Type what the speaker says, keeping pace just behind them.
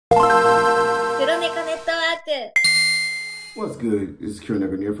Project. What's good? This is Kieran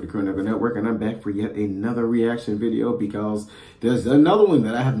here for the Kieran Network, and I'm back for yet another reaction video because there's another one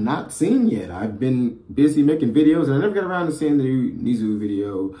that I have not seen yet. I've been busy making videos, and I never got around to seeing the new NiziU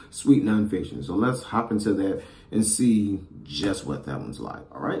video, Sweet Nonfiction. So let's hop into that and see just what that one's like.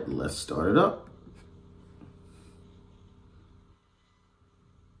 All right, let's start it up.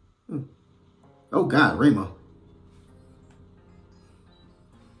 Oh God, Rima.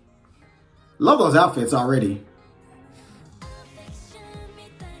 Love those outfits already.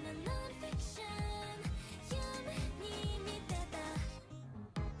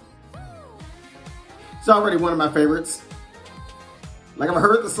 It's already one of my favorites. Like, I've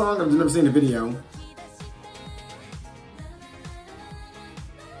heard the song, I've never seen the video.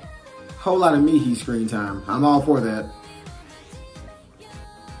 Whole lot of Miihi screen time. I'm all for that.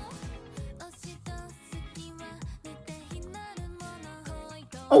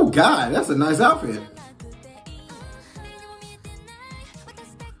 Oh God, that's a nice outfit.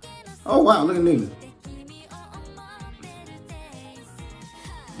 Oh wow, look at me.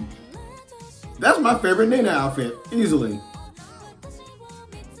 That's my favorite Nina outfit, easily.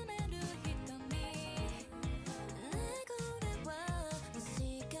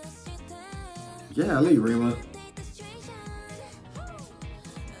 Yeah, Rima.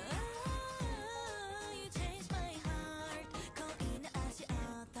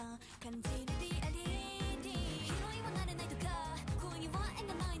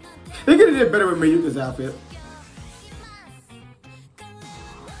 They could have did better with Mayuka's outfit.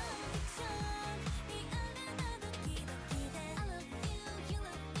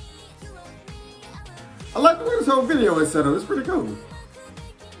 I like the way this whole video is set up. It's pretty cool.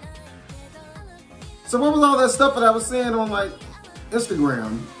 So what was all that stuff that I was seeing on like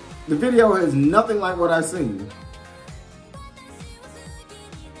Instagram? The video is nothing like what I've seen.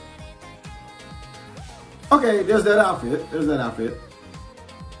 Okay, there's that outfit. There's that outfit.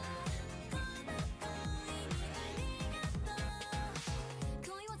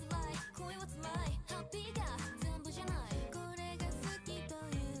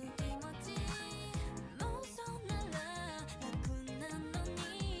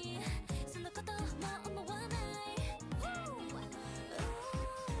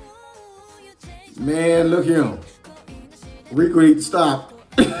 Man, look at him. Riku need to stop.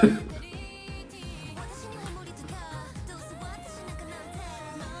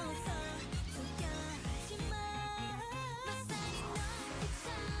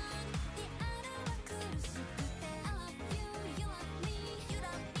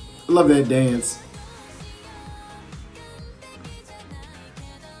 Love that dance.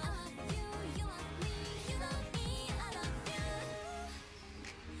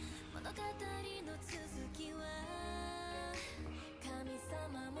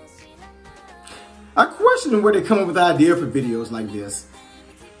 I question where they come up with the idea for videos like this.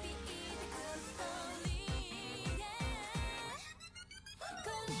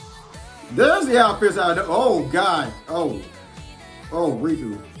 There's the outfits out there. Oh God. Oh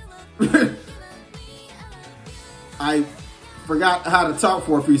Riku. I forgot how to talk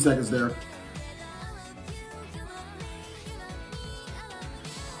for a few seconds there.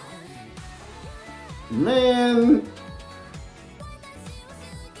 Man.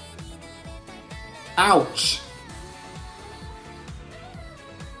 Ouch.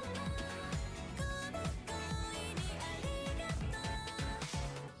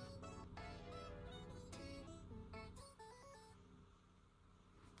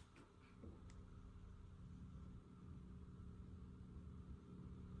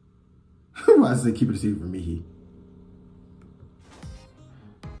 Why does it keep it a secret from Miihi?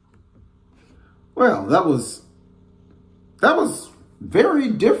 Well, that was very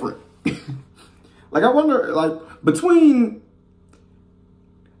different. Like, I wonder, like, between,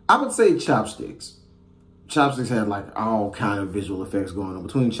 I would say Chopsticks. Chopsticks had, like, all kind of visual effects going on.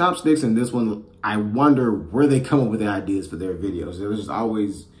 Between Chopsticks and this one, I wonder where they come up with the ideas for their videos. There's just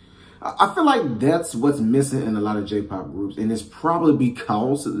always, I feel like that's what's missing in a lot of J-pop groups. And it's probably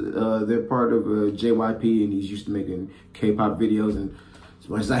because they're part of JYP and he's used to making K-pop videos. And as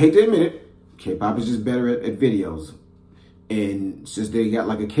much as I hate to admit it, K-pop is just better at videos. And since they got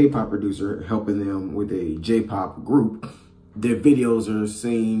like a K-pop producer helping them with a J-pop group, their videos are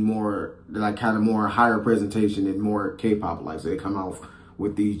seen more, like kind of more higher presentation and more K-pop like. So they come off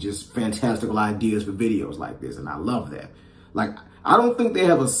with these just fantastical ideas for videos like this. And I love that. Like, I don't think they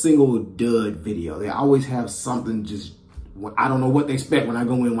have a single dud video. They always have something just, I don't know what they expect when I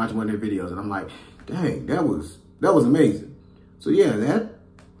go in and watch one of their videos. And I'm like, dang, that was amazing. So yeah,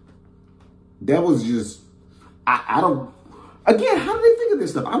 that was just, Again, how do they think of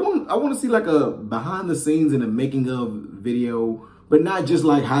this stuff? I want to see like a behind the scenes and a making of video, but not just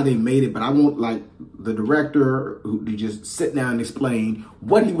like how they made it, but I want like the director who to just sit down and explain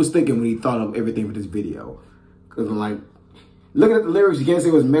what he was thinking when he thought of everything for this video. Because I'm like, looking at the lyrics, you can't say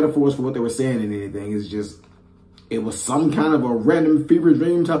it was metaphors for what they were saying and anything. It's just, it was some kind of a random fever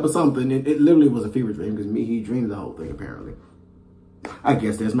dream type of something. It literally was a fever dream because Miihi dreamed the whole thing apparently. I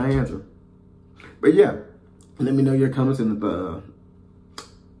guess that's my answer. But yeah. Let me know your comments and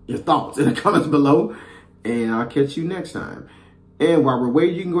your thoughts in the comments below. And I'll catch you next time. And while we're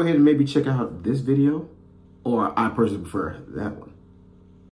waiting, you can go ahead and maybe check out this video. Or I personally prefer that one.